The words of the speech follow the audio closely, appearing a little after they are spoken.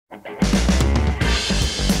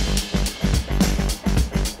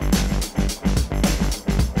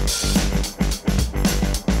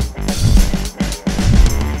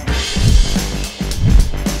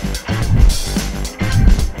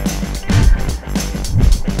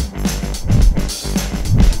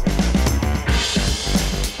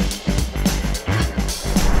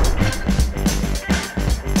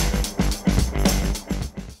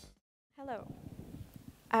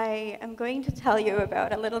going to tell you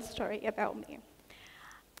about a little story about me.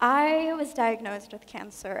 I was diagnosed with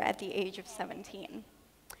cancer at the age of 17.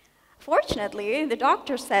 Fortunately, the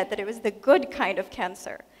doctor said that it was the good kind of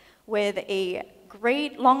cancer with a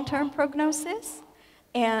great long-term prognosis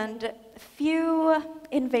and few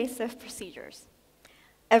invasive procedures.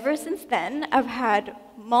 Ever since then, I've had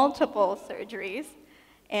multiple surgeries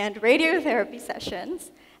and radiotherapy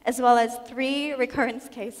sessions, as well as 3 recurrence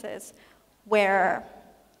cases where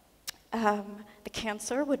the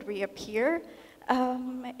cancer would reappear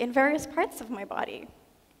in various parts of my body.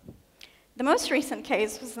 The most recent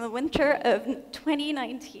case was in the winter of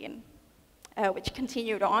 2019, which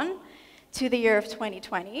continued on to the year of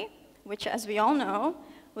 2020, which, as we all know,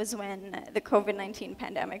 was when the COVID-19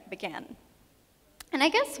 pandemic began. And I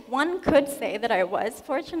guess one could say that I was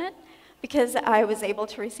fortunate because I was able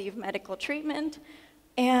to receive medical treatment,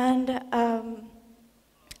 and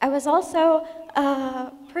I was also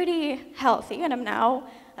pretty healthy, and I'm now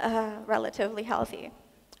relatively healthy.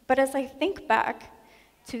 But as I think back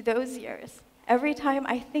to those years, every time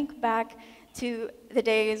I think back to the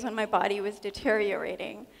days when my body was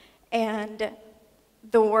deteriorating and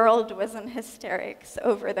the world was in hysterics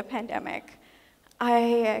over the pandemic,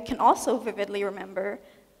 I can also vividly remember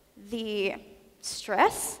the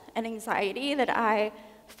stress and anxiety that I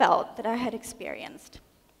felt, that I had experienced.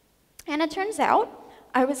 And it turns out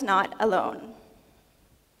I was not alone.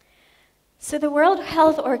 So the World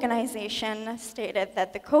Health Organization stated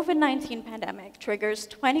that the COVID-19 pandemic triggers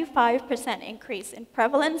 25% increase in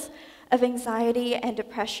prevalence of anxiety and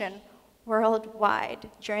depression worldwide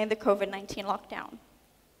during the COVID-19 lockdown.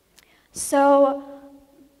 So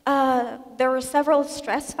there were several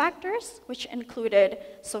stress factors, which included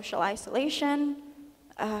social isolation,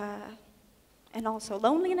 and also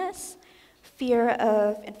loneliness, fear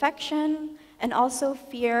of infection, and also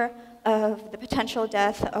fear of the potential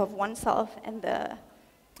death of oneself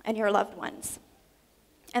and your loved ones.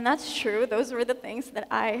 And that's true. Those were the things that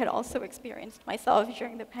I had also experienced myself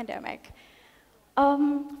during the pandemic.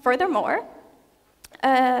 Furthermore,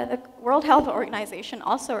 the World Health Organization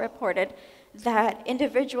also reported that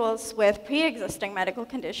individuals with pre-existing medical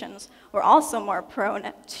conditions were also more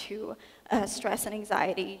prone to stress and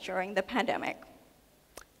anxiety during the pandemic.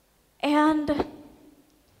 And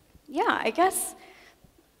yeah, I guess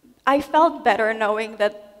I felt better knowing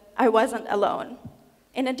that I wasn't alone.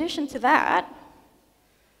 In addition to that,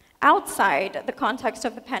 outside the context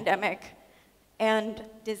of the pandemic and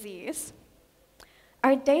disease,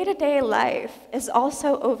 our day-to-day life is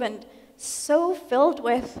also often so filled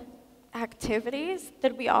with activities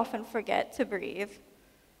that we often forget to breathe.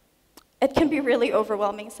 It can be really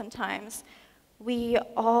overwhelming sometimes. We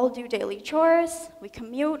all do daily chores, we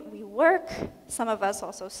commute, we work, some of us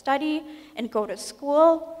also study and go to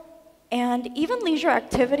school, and even leisure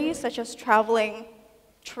activities such as traveling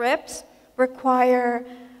trips require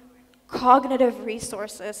cognitive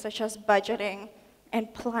resources such as budgeting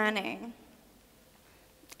and planning.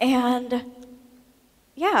 And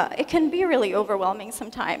yeah, it can be really overwhelming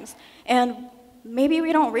sometimes. And maybe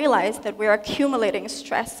we don't realize that we're accumulating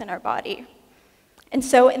stress in our body. And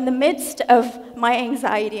so in the midst of my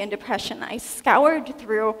anxiety and depression, I scoured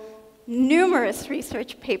through numerous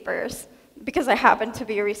research papers because I happen to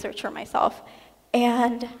be a researcher myself.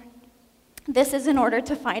 And this is in order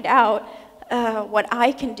to find out what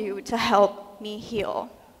I can do to help me heal.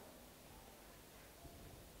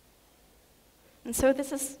 And so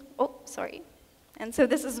this is, And so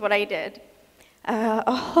this is what I did.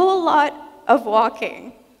 A whole lot of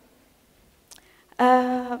walking.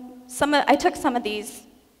 I took some of these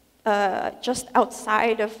just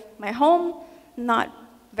outside of my home, not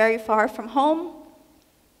very far from home.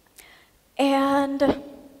 And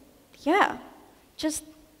yeah, just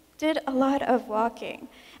did a lot of walking.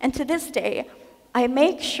 And to this day, I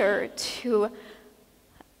make sure to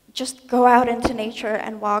just go out into nature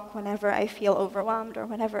and walk whenever I feel overwhelmed or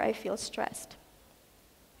whenever I feel stressed.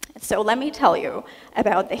 So let me tell you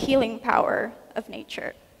about the healing power of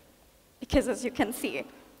nature. Because as you can see,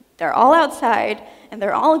 they're all outside and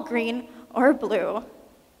they're all green or blue.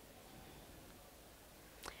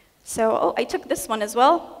 So, I took this one as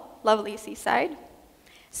well. Lovely seaside.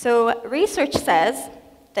 So research says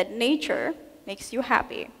that nature makes you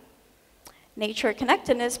happy. Nature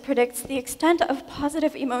connectedness predicts the extent of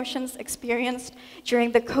positive emotions experienced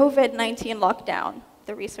during the COVID-19 lockdown,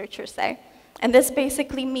 the researchers say. And this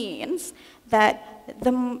basically means that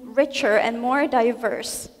the richer and more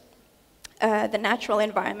diverse the natural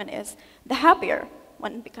environment is, the happier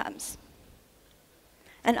one becomes.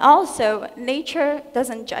 And also, nature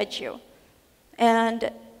doesn't judge you.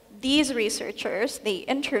 And these researchers, they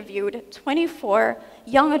interviewed 24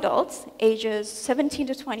 young adults, ages 17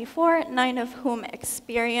 to 24, 9 of whom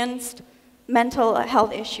experienced mental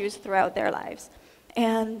health issues throughout their lives.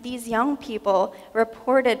 And these young people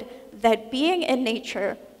reported that being in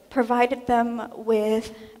nature provided them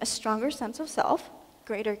with a stronger sense of self,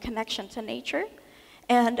 greater connection to nature,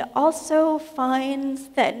 and also finds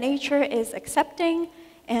that nature is accepting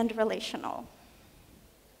and relational.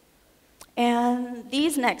 And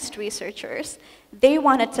these next researchers, they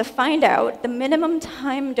wanted to find out the minimum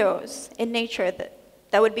time dose in nature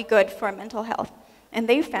that would be good for mental health. And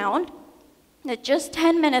they found that just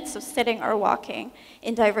 10 minutes of sitting or walking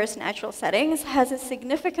in diverse natural settings has a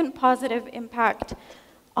significant positive impact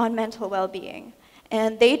on mental well-being.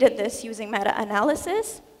 And they did this using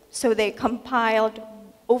meta-analysis, so they compiled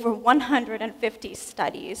over 150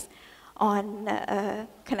 studies on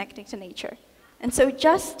connecting to nature. And so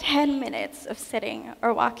just 10 minutes of sitting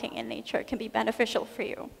or walking in nature can be beneficial for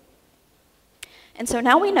you. And so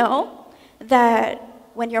now we know that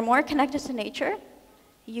when you're more connected to nature,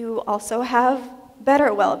 you also have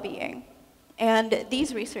better well-being. And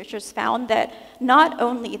these researchers found that not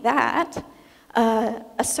only that,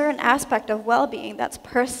 a certain aspect of well-being that's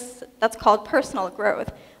called personal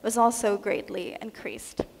growth was also greatly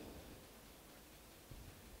increased.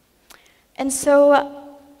 And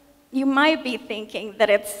so you might be thinking that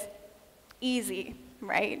it's easy,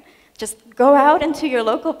 right? Just go out into your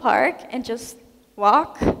local park and just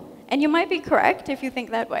walk. And you might be correct if you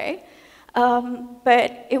think that way.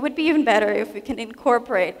 But it would be even better if we can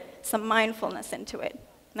incorporate some mindfulness into it.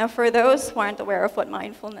 Now, for those who aren't aware of what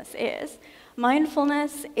mindfulness is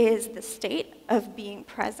the state of being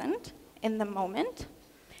present in the moment,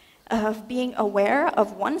 of being aware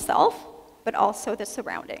of oneself, but also the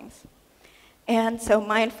surroundings. And so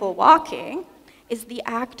mindful walking is the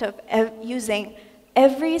act of using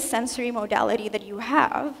every sensory modality that you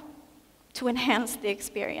have to enhance the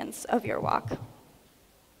experience of your walk.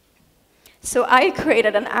 So I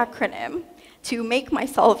created an acronym to make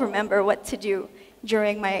myself remember what to do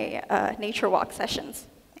during my nature walk sessions.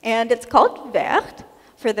 And it's called vert,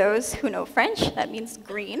 for those who know French, that means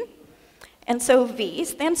green. And so V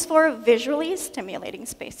stands for visually stimulating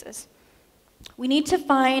spaces. We need to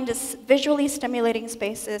find visually stimulating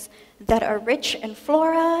spaces that are rich in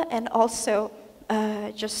flora and also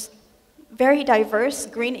just very diverse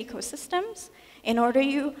green ecosystems in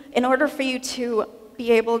order for you to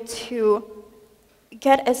be able to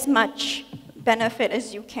get as much benefit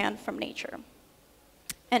as you can from nature.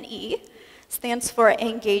 And E stands for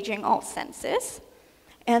engaging all senses.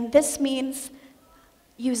 And this means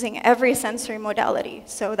using every sensory modality.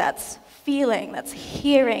 So that's feeling, that's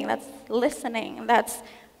hearing, that's listening, that's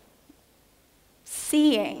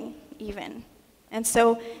seeing even. And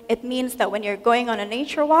so it means that when you're going on a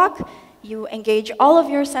nature walk, you engage all of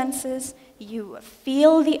your senses, you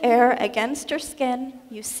feel the air against your skin,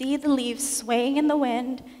 you see the leaves swaying in the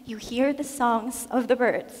wind, you hear the songs of the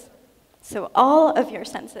birds. So all of your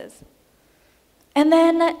senses. And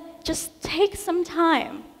then just take some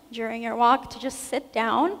time during your walk to just sit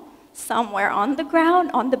down somewhere on the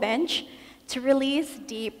ground, on the bench, to release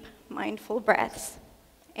deep, mindful breaths.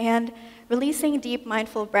 And releasing deep,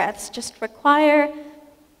 mindful breaths just require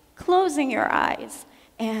closing your eyes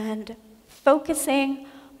and focusing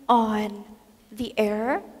on the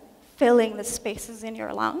air filling the spaces in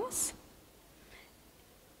your lungs.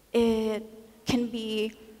 It can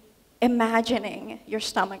be imagining your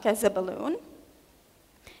stomach as a balloon,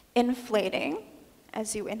 inflating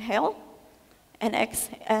as you inhale,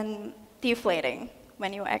 and deflating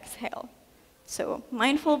when you exhale. So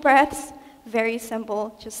mindful breaths, very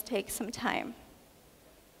simple, just take some time.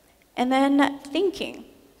 And then thinking,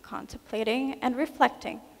 contemplating, and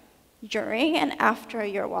reflecting during and after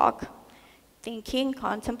your walk. Thinking,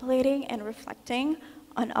 contemplating, and reflecting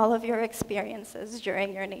on all of your experiences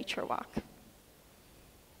during your nature walk.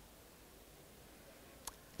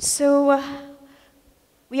 So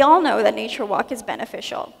we all know that nature walk is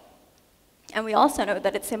beneficial. And we also know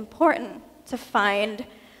that it's important to find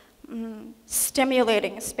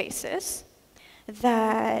stimulating spaces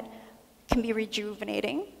that can be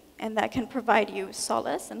rejuvenating and that can provide you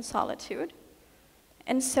solace and solitude.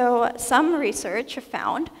 And so some research have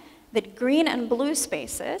found that green and blue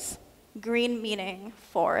spaces, green meaning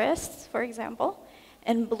forests, for example,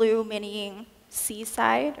 and blue meaning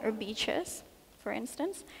seaside or beaches, for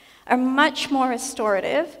instance, are much more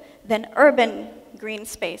restorative than urban green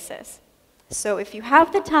spaces. So if you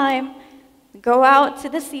have the time, go out to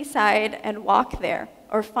the seaside and walk there,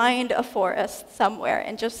 or find a forest somewhere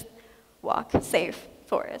and just walk, safe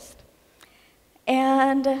forest.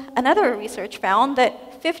 And another research found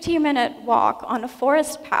that 50-minute walk on a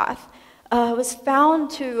forest path was found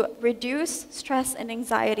to reduce stress and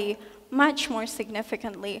anxiety much more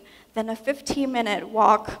significantly than a 15-minute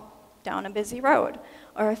walk down a busy road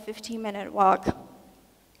or a 15-minute walk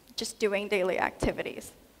just doing daily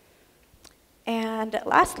activities. And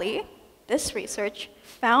lastly, this research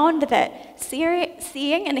found that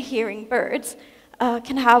seeing and hearing birds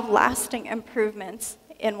can have lasting improvements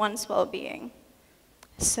in one's well-being.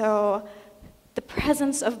 So the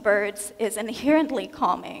presence of birds is inherently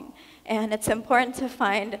calming, and it's important to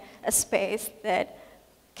find a space that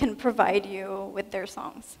can provide you with their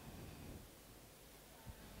songs.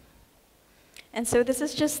 And so this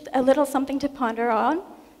is just a little something to ponder on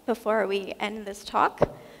before we end this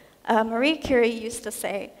talk. Marie Curie used to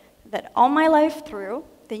say that all my life through,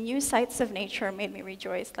 the new sights of nature made me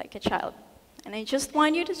rejoice like a child. And I just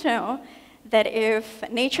want you to know that if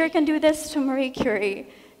nature can do this to Marie Curie,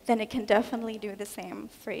 then it can definitely do the same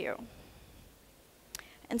for you.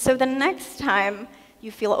 And so the next time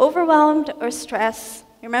you feel overwhelmed or stressed,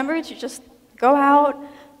 remember to just go out,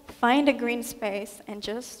 find a green space, and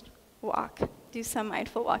just walk. Do some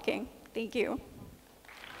mindful walking. Thank you.